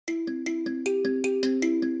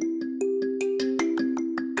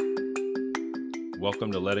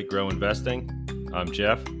Welcome to Let It Grow Investing. I'm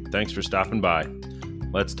Jeff. Thanks for stopping by.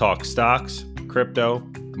 Let's talk stocks, crypto,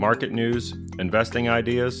 market news, investing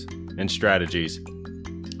ideas, and strategies.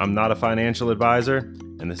 I'm not a financial advisor,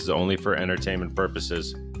 and this is only for entertainment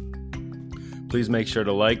purposes. Please make sure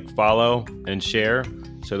to like, follow, and share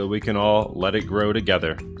so that we can all let it grow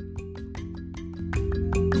together.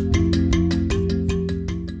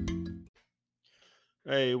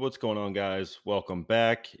 Hey, what's going on, guys? Welcome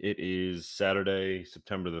back. It is Saturday,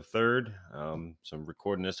 September the 3rd. So I'm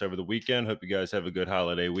recording this over the weekend. Hope you guys have a good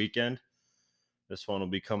holiday weekend. This one will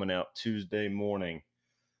be coming out Tuesday morning.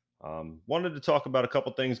 Wanted to talk about a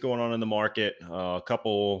couple things going on in the market, a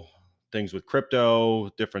couple things with crypto,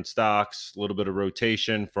 different stocks, a little bit of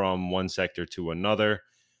rotation from one sector to another.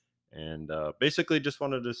 And basically just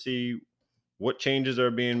wanted to see what changes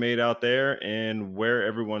are being made out there and where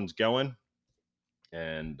everyone's going.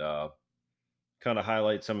 And kind of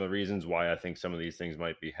highlight some of the reasons why I think some of these things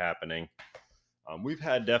might be happening. We've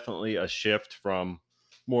had definitely a shift from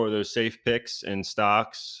more of those safe picks in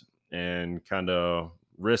stocks and kind of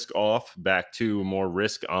risk off back to more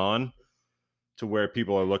risk on, to where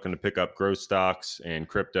people are looking to pick up growth stocks and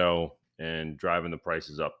crypto and driving the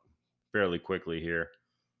prices up fairly quickly here.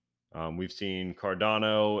 We've seen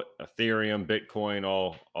Cardano, Ethereum, Bitcoin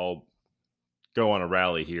all go on a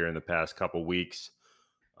rally here in the past couple weeks.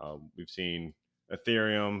 We've seen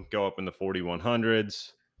Ethereum go up in the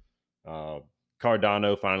 4100s.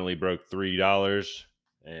 Cardano finally broke $3,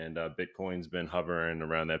 and Bitcoin's been hovering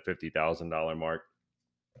around that $50,000 mark.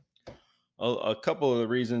 A couple of the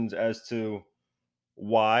reasons as to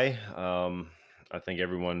why. I think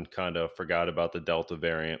everyone kind of forgot about the Delta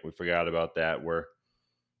variant. We forgot about that.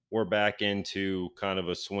 We're back into kind of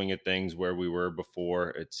a swing of things where we were before.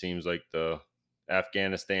 It seems like the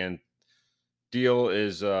Afghanistan deal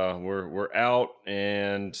is we're out,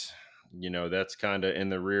 and that's kind of in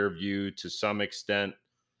the rear view to some extent,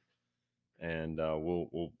 and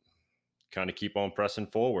we'll kind of keep on pressing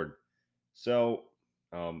forward. So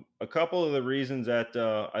a couple of the reasons that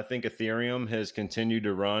I think Ethereum has continued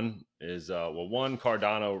to run is one,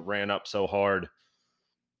 Cardano ran up so hard,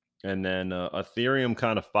 and then Ethereum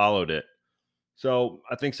kind of followed it. So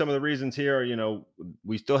I think some of the reasons here are,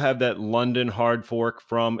 we still have that London hard fork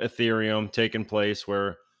from Ethereum taking place,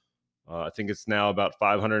 where I think it's now about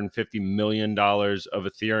 $550 million of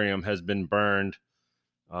Ethereum has been burned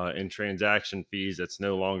in transaction fees that's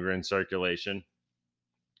no longer in circulation.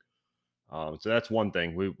 So that's one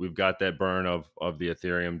thing. We've got that burn of the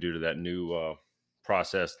Ethereum due to that new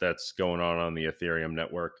process that's going on the Ethereum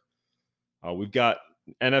network. We've got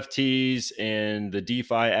NFTs, and the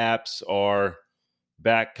DeFi apps are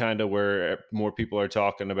back kind of where more people are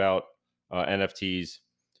talking about NFTs.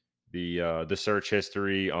 The search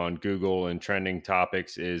history on Google and trending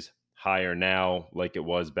topics is higher now, like it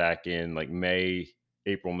was back in like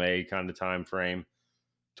April, May kind of time frame,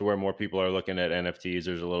 to where more people are looking at NFTs.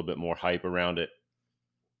 There's a little bit more hype around it,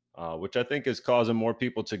 which I think is causing more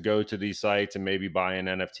people to go to these sites and maybe buy an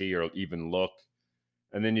NFT or even look.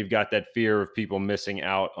 And then you've got that fear of people missing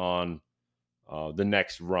out on the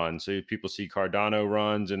next run. So people see Cardano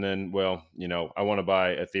runs, and then, I want to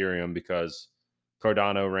buy Ethereum because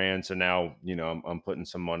Cardano ran. So now, I'm putting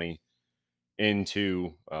some money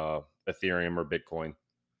into Ethereum or Bitcoin.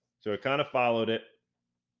 So it kind of followed it.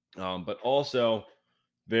 But also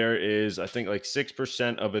there is, I think, like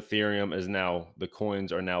 6% of Ethereum is now, the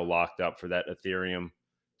coins are now locked up for that Ethereum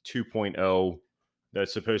 2.0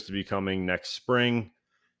 that's supposed to be coming next spring,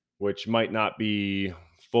 which might not be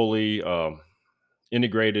fully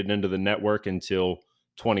integrated into the network until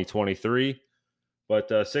 2023. But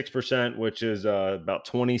 6%, which is about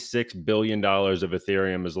 $26 billion of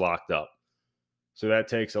Ethereum, is locked up. So that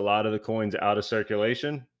takes a lot of the coins out of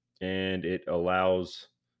circulation, and it allows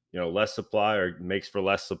less supply, or makes for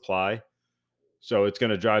less supply. So it's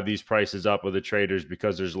going to drive these prices up with the traders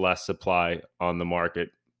because there's less supply on the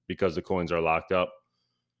market because the coins are locked up.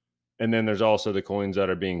 And then there's also the coins that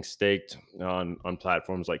are being staked on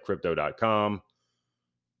platforms like crypto.com,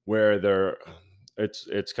 where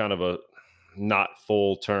it's kind of a not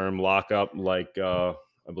full term lockup like I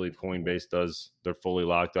believe Coinbase does. They're fully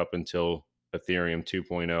locked up until Ethereum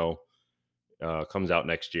 2.0 comes out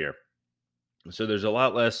next year. So there's a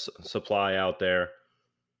lot less supply out there.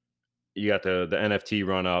 You got the NFT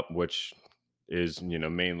run up, which is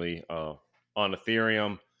mainly on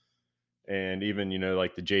Ethereum. And even,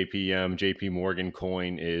 like the JP Morgan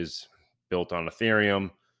coin is built on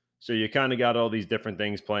Ethereum. So you kind of got all these different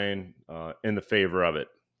things playing in the favor of it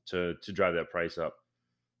to drive that price up.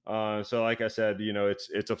 So like I said,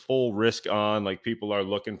 it's a full risk on. Like, people are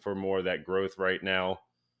looking for more of that growth right now.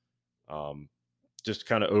 just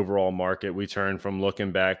kind of overall market. We turned from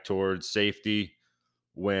looking back towards safety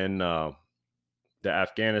when the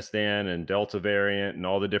Afghanistan and Delta variant and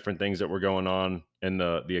all the different things that were going on in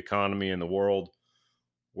the economy and the world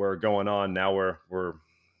were going on. Now we're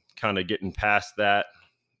kind of getting past that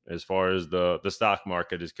as far as the stock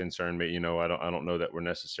market is concerned. But I don't know that we're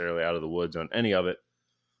necessarily out of the woods on any of it,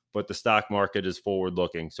 but the stock market is forward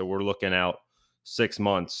looking. So we're looking out 6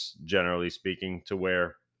 months, generally speaking, to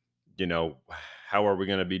where, how are we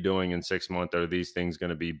going to be doing in 6 months? Are these things going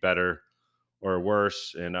to be better or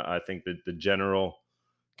worse? And I think that the general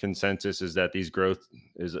consensus is that these growth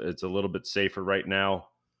it's a little bit safer right now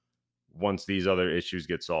once these other issues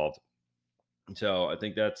get solved. So I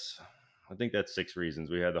think that's 6 reasons.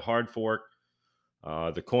 We had the hard fork,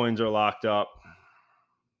 the coins are locked up,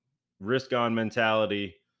 risk on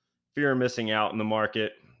mentality, fear of missing out in the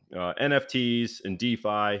market, NFTs and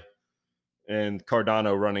DeFi, and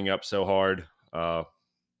Cardano running up so hard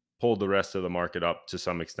pulled the rest of the market up to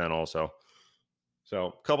some extent also. So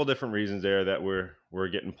a couple different reasons there that we're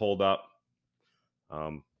getting pulled up.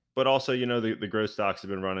 But also, the growth stocks have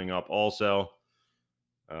been running up also.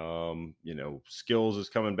 Skills is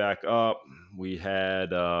coming back up. We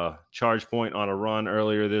had ChargePoint on a run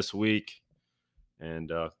earlier this week.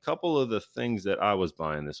 And a couple of the things that I was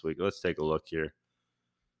buying this week. Let's take a look here.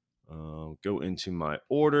 Go into my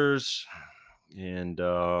orders. And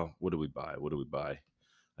what do we buy?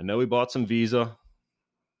 I know we bought some Visa.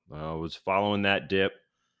 I was following that dip.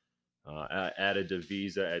 I added to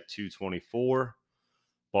Visa at 224.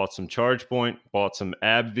 Bought some ChargePoint. Bought some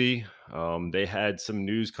AbbVie. They had some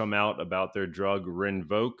news come out about their drug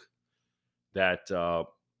Rinvoq that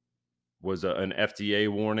was an FDA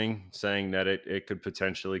warning saying that it could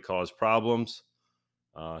potentially cause problems.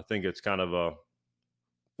 I think it's kind of a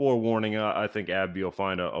forewarning. I think AbbVie will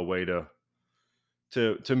find a way to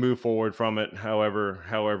move forward from it.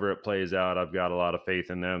 However it plays out, I've got a lot of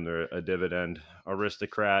faith in them. They're a dividend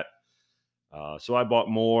aristocrat. So I bought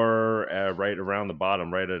more right around the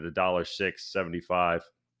bottom, right at $1.0675.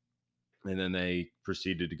 And then they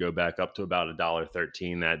proceeded to go back up to about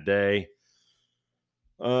 $1.13 that day.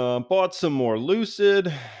 Bought some more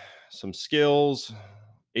Lucid, some Skills,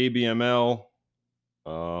 ABML,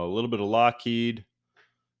 a little bit of Lockheed,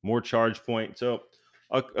 more ChargePoint. So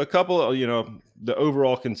a couple of, the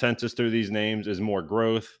overall consensus through these names is more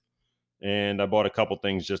growth. And I bought a couple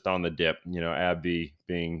things just on the dip, AbbVie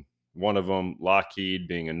being one of them, Lockheed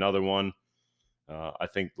being another one. I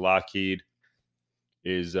think Lockheed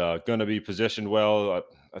is going to be positioned well.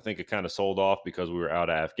 I think it kind of sold off because we were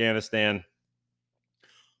out of Afghanistan.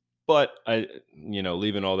 But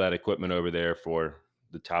leaving all that equipment over there for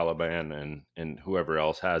the Taliban and whoever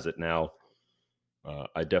else has it now,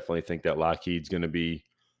 I definitely think that Lockheed's going to be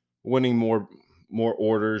winning more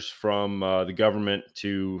orders from the government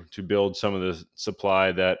to build some of the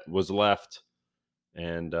supply that was left.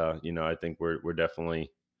 And I think we're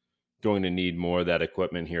definitely going to need more of that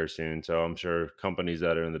equipment here soon. So I'm sure companies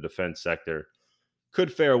that are in the defense sector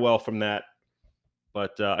could fare well from that.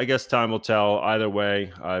 But I guess time will tell. Either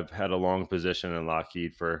way, I've had a long position in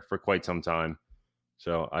Lockheed for quite some time.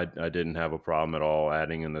 So I didn't have a problem at all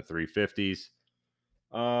adding in the 350s.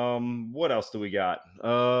 What else do we got?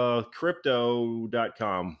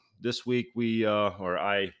 Crypto.com. This week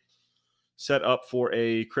I set up for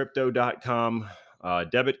a Crypto.com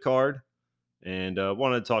debit card. And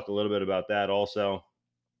wanted to talk a little bit about that also.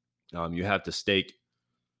 You have to stake.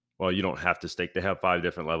 Well, you don't have to stake. They have 5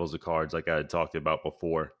 different levels of cards like I had talked about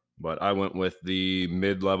before. But I went with the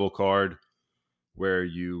mid-level card where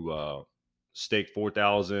you stake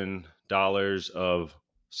 $4,000 of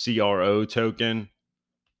CRO token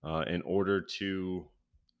in order to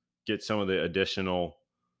get some of the additional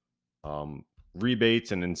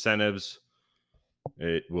rebates and incentives.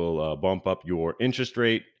 It will bump up your interest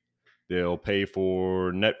rate. They'll pay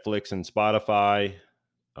for Netflix and Spotify.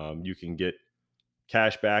 You can get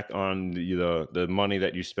cash back on the money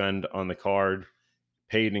that you spend on the card,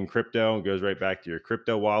 paid in crypto. It goes right back to your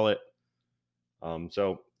crypto wallet.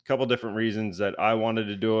 So a couple different reasons that I wanted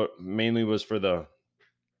to do it. Mainly was for the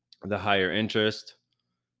higher interest,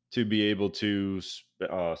 to be able to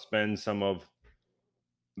spend some of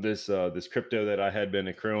this crypto that I had been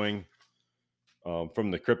accruing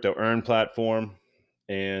from the Crypto Earn platform,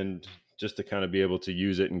 and just to kind of be able to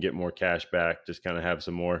use it and get more cash back, just kind of have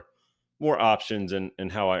some more options in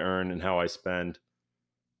how I earn and how I spend.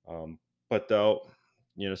 But though,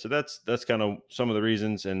 so that's kind of some of the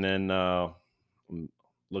reasons. And then I'm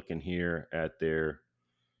looking here at their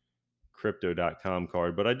Crypto.com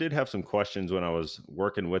card, but I did have some questions when I was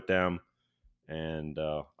working with them, and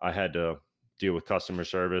I had to deal with customer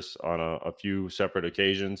service on a few separate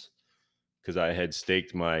occasions because I had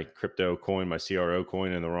staked my crypto coin, my CRO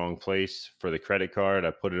coin, in the wrong place for the credit card.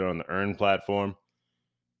 I put it on the Earn platform,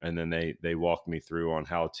 and then they walked me through on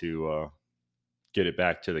how to get it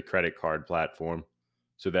back to the credit card platform,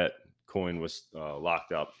 so that coin was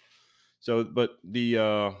locked up. So, but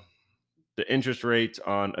the interest rates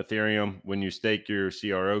on Ethereum when you stake your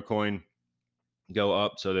CRO coin go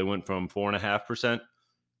up. So they went from 4.5%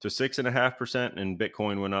 to 6.5%, and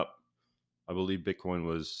Bitcoin went up. I believe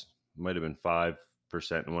Bitcoin might have been 5%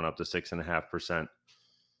 and went up to 6.5%.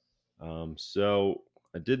 So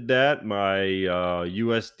I did that. My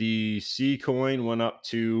USDC coin went up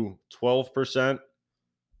to 12%.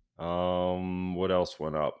 What else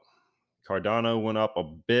went up? Cardano went up a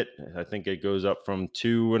bit. I think it goes up from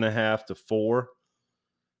 2.5 to 4.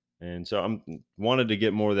 And so I'm wanted to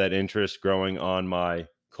get more of that interest growing on my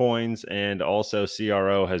coins, and also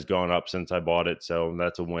CRO has gone up since I bought it. So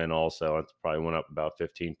that's a win also. It's probably went up about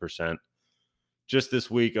 15% just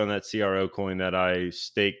this week on that CRO coin that I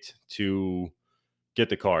staked to get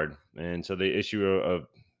the card. And so they issue a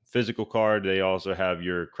physical card. They also have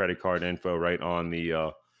your credit card info right on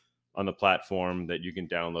the platform that you can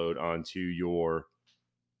download onto your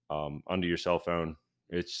cell phone.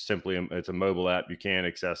 It's a mobile app. You can't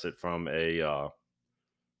access it from a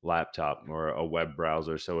laptop or a web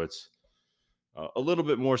browser. So it's a little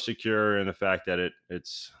bit more secure in the fact that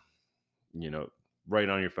it's right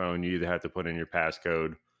on your phone. You either have to put in your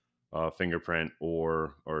passcode, fingerprint,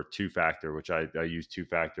 or two-factor, which I use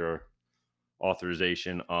two-factor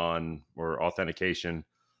authorization on, or authentication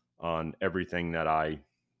on, everything that I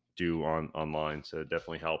do online. So it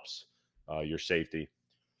definitely helps your safety.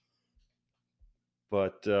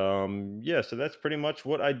 But yeah, so that's pretty much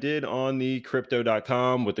what I did on the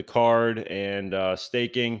crypto.com with the card and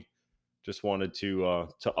staking. Just wanted to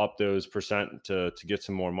up those percent to get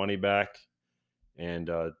some more money back, and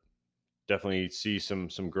definitely see some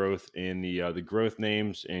growth in the growth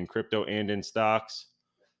names in crypto and in stocks,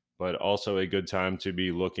 but also a good time to be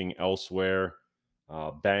looking elsewhere.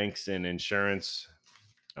 Banks and insurance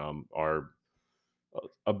are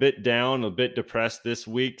a bit down, a bit depressed this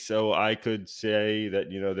week, so I could say that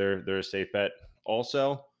they're a safe bet.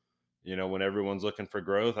 Also, when everyone's looking for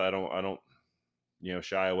growth, I don't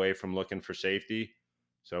shy away from looking for safety.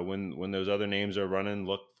 So when those other names are running,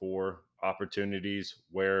 look for opportunities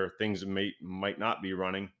where things might not be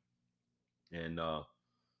running, and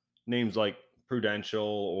names like Prudential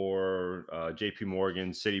or J.P.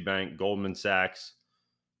 Morgan, Citibank, Goldman Sachs.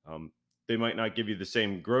 They might not give you the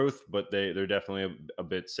same growth, but they're definitely a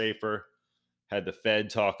bit safer. Had the Fed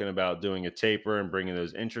talking about doing a taper and bringing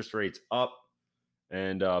those interest rates up,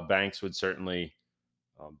 and banks would certainly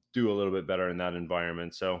do a little bit better in that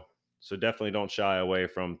environment. So definitely don't shy away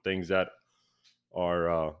from things that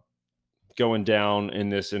are going down in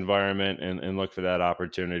this environment, and look for that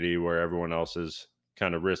opportunity where everyone else is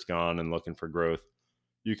kind of risk on and looking for growth.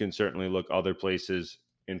 You can certainly look other places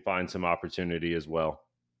and find some opportunity as well.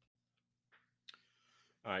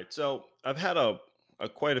 All right, so I've had a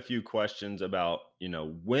quite a few questions about,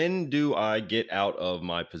 when do I get out of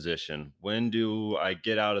my position? When do I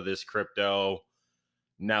get out of this crypto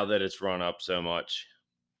now that it's run up so much?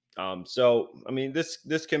 So I mean,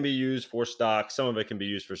 this can be used for stocks. Some of it can be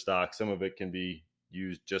used for stocks. Some of it can be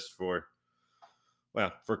used just for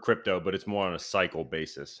crypto, but it's more on a cycle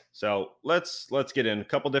basis. So let's get in a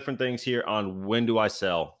couple different things here on when do I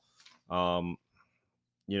sell.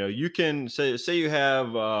 You can say you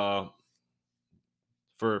have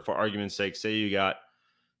for argument's sake, say you got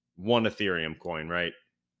one Ethereum coin, right?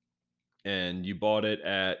 And you bought it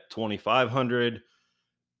at 2,500,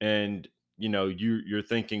 and you're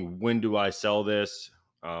thinking, when do I sell this?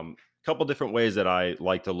 Couple different ways that I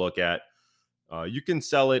like to look at. You can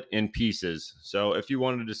sell it in pieces. So if you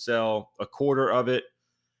wanted to sell a quarter of it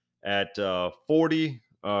at 40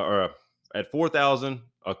 or at 4,000,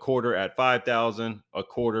 a quarter at 5,000, a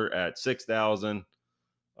quarter at 6,000,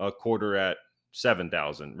 a quarter at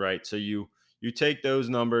 7,000, right? So you take those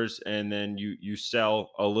numbers, and then you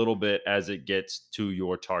sell a little bit as it gets to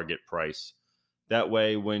your target price. That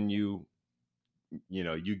way, when you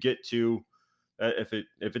get to if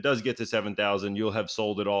it does get to 7,000, you'll have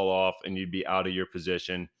sold it all off, and you'd be out of your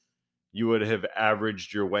position. You would have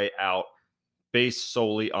averaged your way out based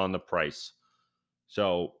solely on the price.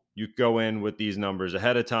 So you go in with these numbers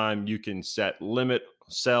ahead of time. You can set limit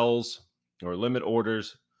sells or limit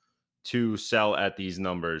orders to sell at these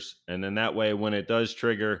numbers, and then that way, when it does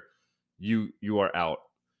trigger, you are out.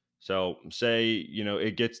 So say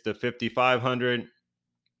it gets to 5,500,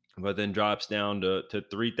 but then drops down to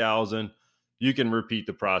 3,000. you can repeat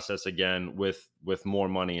the process again with more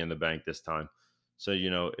money in the bank this time. So,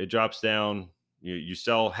 it drops down, you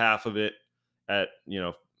sell half of it at,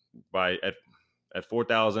 by at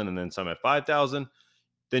 4,000 and then some at 5,000,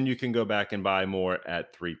 then you can go back and buy more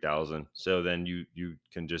at 3,000. So then you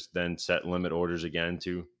can just then set limit orders again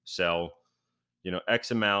to sell,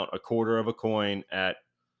 X amount, a quarter of a coin at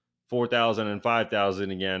 4,000 and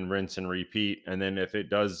 5,000 again, rinse and repeat. And then if it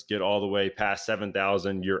does get all the way past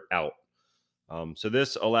 7,000, you're out. So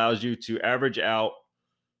this allows you to average out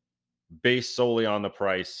based solely on the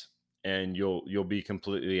price, and you'll be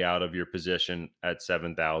completely out of your position at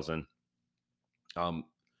 7,000.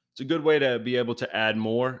 It's a good way to be able to add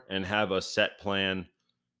more and have a set plan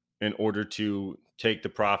in order to take the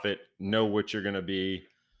profit, know what you're going to be.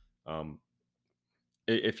 Um,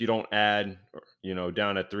 if you don't add,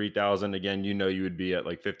 down at 3,000 again, you would be at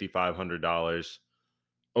like $5,500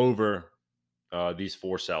 over these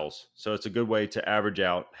four cells. So it's a good way to average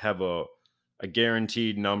out, have a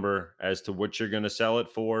guaranteed number as to what you're going to sell it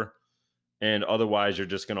for. And otherwise, you're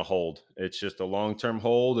just going to hold. It's just a long-term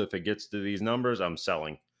hold. If it gets to these numbers, I'm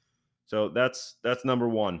selling. So that's number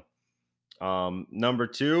one. Number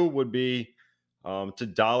two would be to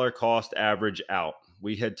dollar cost average out.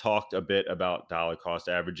 We had talked a bit about dollar cost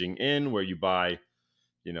averaging in, where you buy,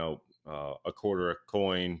 a quarter a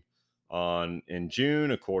coin in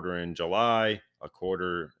June, a quarter in July, a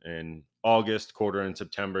quarter in August, quarter in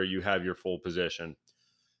September. You have your full position.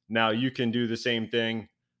 Now you can do the same thing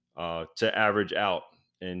to average out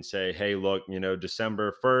and say, hey, look,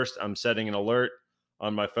 December 1st, I'm setting an alert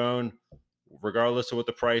on my phone. Regardless of what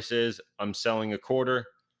the price is, I'm selling a quarter.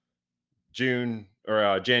 June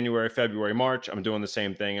or January, February, March, I'm doing the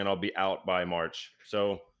same thing, and I'll be out by March.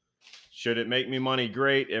 So should it make me money?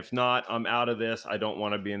 Great. If not, I'm out of this. I don't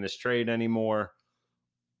want to be in this trade anymore.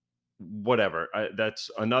 Whatever.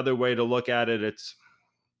 That's another way to look at it. It's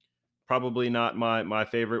probably not my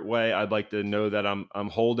favorite way. I'd like to know that I'm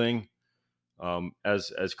holding.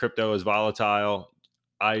 As crypto is volatile,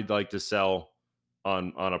 I'd like to sell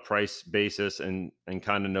on a price basis and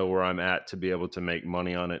kind of know where I'm at to be able to make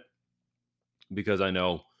money on it, because I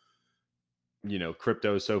know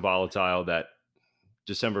crypto is so volatile that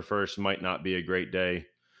December 1st might not be a great day,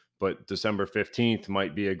 but December 15th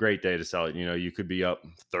might be a great day to sell it. You could be up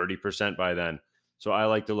 30% by then. So I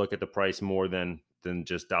like to look at the price more than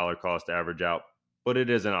just dollar cost average out, but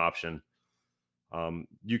it is an option.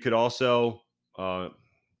 You could also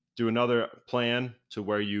do another plan to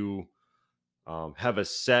where you have a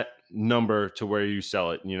set number to where you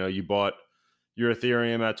sell it. You bought your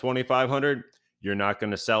Ethereum at 2,500. You're not going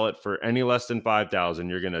to sell it for any less than 5,000.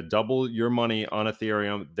 You're going to double your money on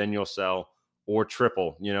Ethereum, then you'll sell, or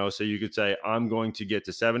triple. So you could say, I'm going to get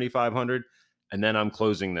to 7,500 and then I'm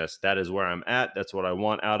closing this. That is where I'm at. That's what I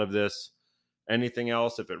want out of this. Anything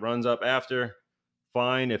else, if it runs up after,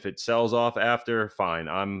 fine. If it sells off after, fine.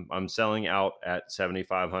 I'm selling out at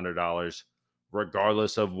 $7,500,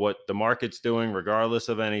 regardless of what the market's doing, regardless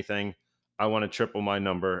of anything. I want to triple my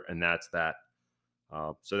number, and that's that.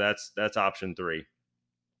 So that's option three.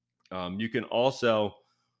 You can also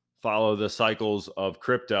follow the cycles of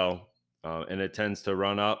crypto, and it tends to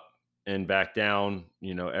run up and back down,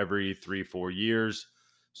 every 3-4 years.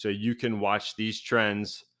 So you can watch these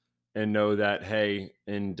trends and know that, hey,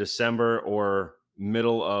 in December or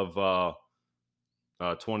middle of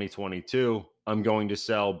 2022, I'm going to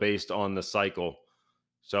sell based on the cycle.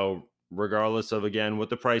 So regardless of, again, what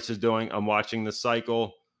the price is doing, I'm watching the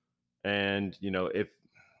cycle. And,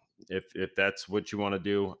 if that's what you want to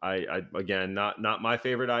do, I again, not my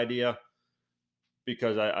favorite idea,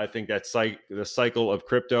 because I think that the cycle of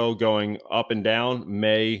crypto going up and down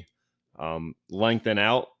may lengthen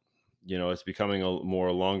out. It's becoming a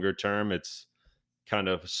more longer term. It's kind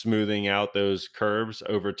of smoothing out those curves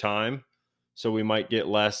over time. So we might get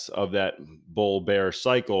less of that bull bear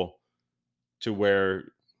cycle to where,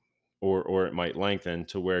 or it might lengthen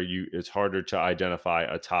to where it's harder to identify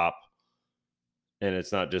a top, and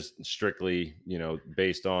it's not just strictly,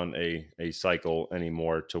 based on a cycle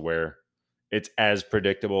anymore, to where it's as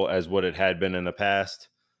predictable as what it had been in the past.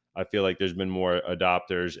 I feel like there's been more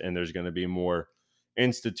adopters, and there's going to be more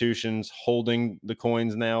institutions holding the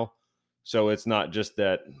coins now. So it's not just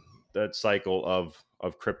that cycle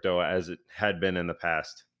of crypto as it had been in the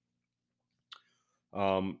past.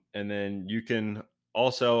 And then you can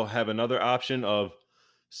also have another option of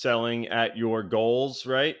selling at your goals,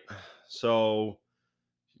 right? So,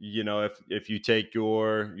 if you take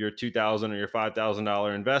your $2,000 or your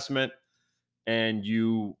 $5,000 investment, and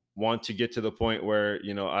you want to get to the point where,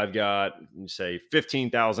 I've got, say,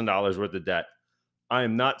 $15,000 worth of debt, I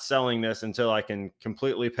am not selling this until I can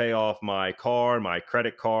completely pay off my car, my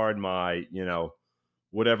credit card, my,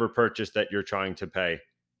 whatever purchase that you're trying to pay.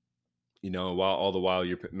 While all the while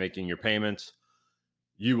you're making your payments,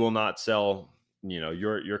 you will not sell,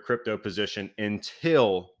 your crypto position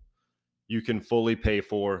until you can fully pay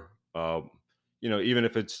for, even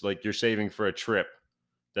if it's like you're saving for a trip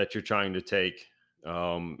that you're trying to take,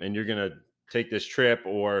 and you're going to take this trip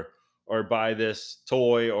or buy this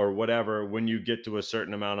toy or whatever. When you get to a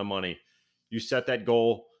certain amount of money, you set that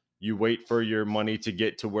goal, you wait for your money to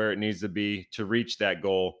get to where it needs to be to reach that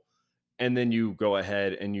goal, and then you go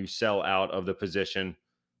ahead and you sell out of the position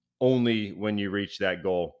only when you reach that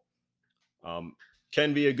goal. um,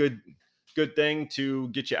 can be a good thing to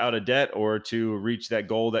get you out of debt or to reach that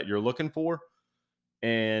goal that you're looking for.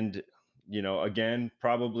 And again,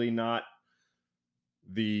 probably not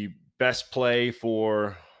the best play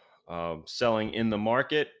for selling in the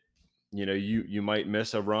market. You might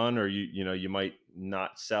miss a run, or you might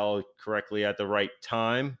not sell correctly at the right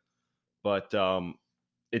time, but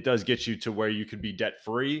it does get you to where you could be debt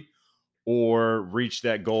free or reach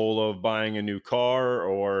that goal of buying a new car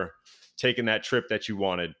or taking that trip that you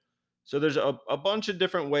wanted. So there's a bunch of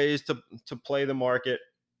different ways to play the market.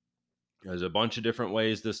 There's a bunch of different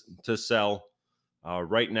ways to sell.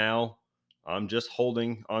 Right now, I'm just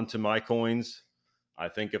holding onto my coins. I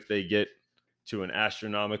think if they get to an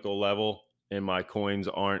astronomical level and my coins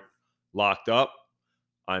aren't locked up,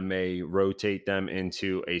 I may rotate them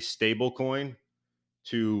into a stable coin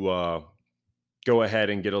to go ahead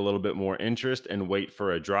and get a little bit more interest and wait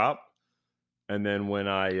for a drop. And then when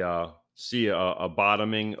I see a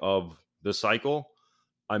bottoming of the cycle,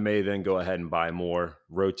 I may then go ahead and buy more,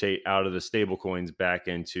 rotate out of the stable coins back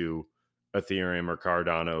into Ethereum or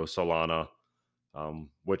Cardano, Solana,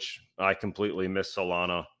 which I completely missed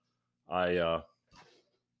Solana. I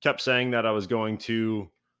kept saying that I was going to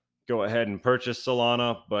go ahead and purchase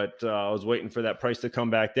Solana, but I was waiting for that price to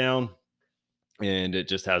come back down, and it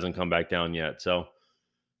just hasn't come back down yet. So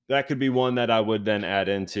that could be one that I would then add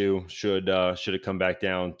into should it come back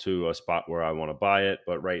down to a spot where I want to buy it.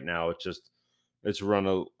 But right now it's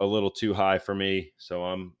run a little too high for me, so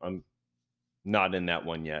I'm not in that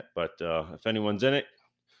one yet. But if anyone's in it,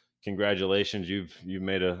 congratulations, you've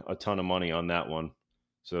made a ton of money on that one.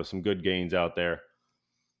 So some good gains out there.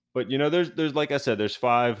 But there's like I said, there's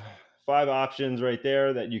five options right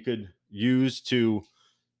there that you could use to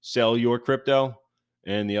sell your crypto.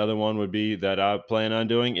 And the other one would be that I plan on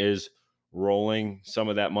doing is rolling some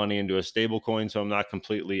of that money into a stable coin, so I'm not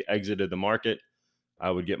completely exited the market. I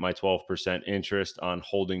would get my 12% interest on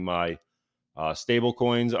holding my stable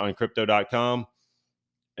coins on crypto.com.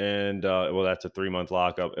 And well, that's a 3-month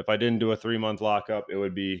lockup. If I didn't do a 3-month lockup, it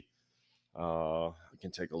would be I can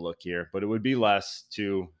take a look here, but it would be less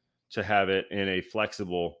to have it in a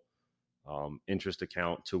flexible interest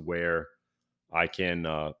account to where I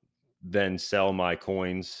can then sell my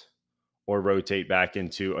coins or rotate back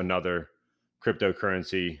into another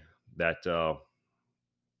cryptocurrency that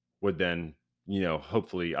would then,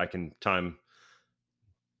 hopefully I can time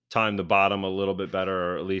the bottom a little bit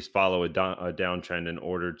better, or at least follow a downtrend in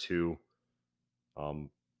order to um,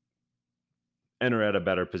 enter at a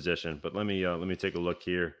better position. But let me take a look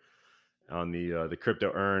here on the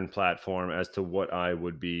Crypto Earn platform as to what I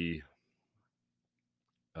would be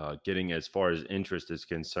getting as far as interest is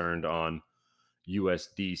concerned on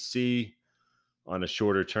USDC on a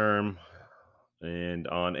shorter term, and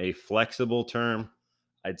on a flexible term,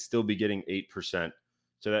 I'd still be getting 8%.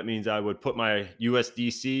 So that means I would put my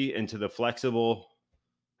USDC into the flexible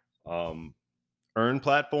Earn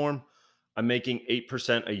platform. I'm making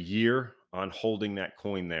 8% a year on holding that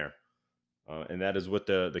coin there. And that is what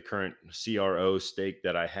the current CRO stake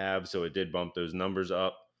that I have. So it did bump those numbers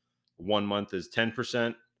up. 1 month is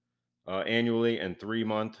 10% annually, and a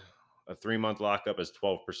 3-month lockup is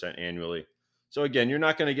 12% annually. So again, you're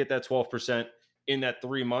not going to get that 12% in that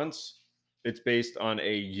 3 months. It's based on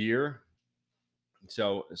a year.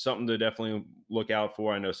 So something to definitely look out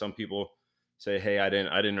for. I know some people say, "Hey, I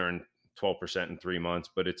didn't earn 12% in 3 months,"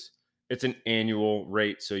 but it's an annual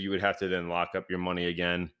rate. So you would have to then lock up your money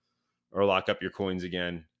again, or lock up your coins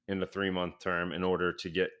again in the 3-month term in order to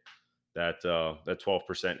get that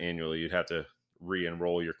 12% annually. You'd have to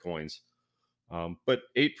re-enroll your coins. But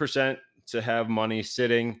 8% to have money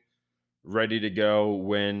sitting ready to go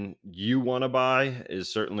when you want to buy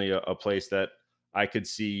is certainly a place that I could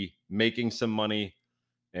see making some money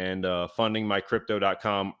and funding my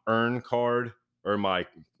crypto.com earn card, or my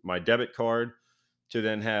debit card, to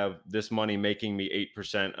then have this money making me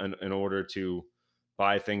 8% in order to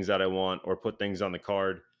buy things that I want or put things on the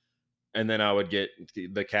card. and then I would get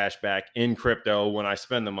the cash back in crypto when I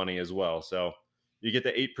spend the money as well. So you get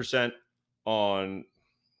the 8% on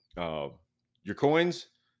your coins.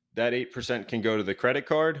 That 8% can go to the credit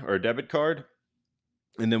card or debit card.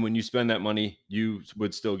 And then when you spend that money, you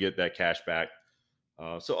would still get that cash back.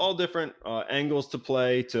 So all different angles to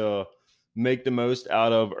play to make the most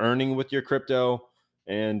out of earning with your crypto.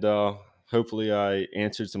 And hopefully I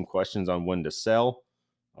answered some questions on when to sell.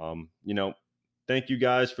 Thank you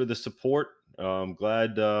guys for the support. I'm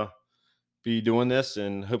glad to be doing this,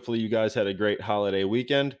 and hopefully you guys had a great holiday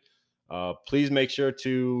weekend. Please make sure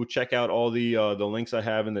to check out all the links I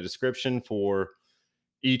have in the description for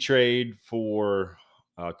E-Trade, for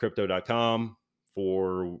Crypto.com,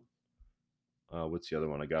 for what's the other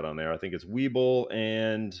one I got on there? I think it's Webull,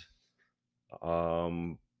 and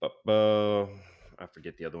I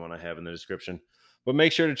forget the other one I have in the description. But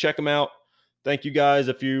make sure to check them out. Thank you guys.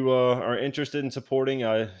 If you are interested in supporting,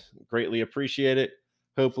 I greatly appreciate it.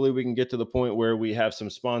 Hopefully we can get to the point where we have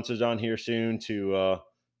some sponsors on here soon to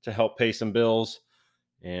help pay some bills.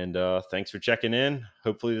 And thanks for checking in.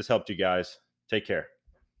 Hopefully this helped you guys. Take care.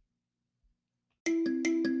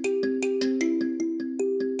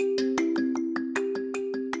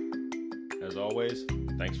 As always,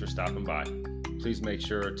 thanks for stopping by. Please make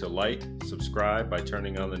sure to like, subscribe by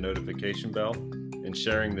turning on the notification bell, and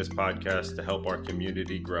sharing this podcast to help our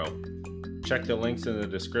community grow. Check the links in the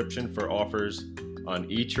description for offers on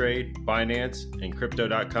E-Trade, Binance, and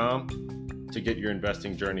Crypto.com to get your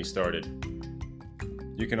investing journey started.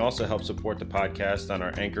 You can also help support the podcast on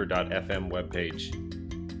our Anchor.fm webpage.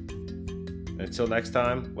 Until next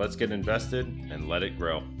time, let's get invested and let it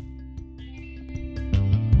grow.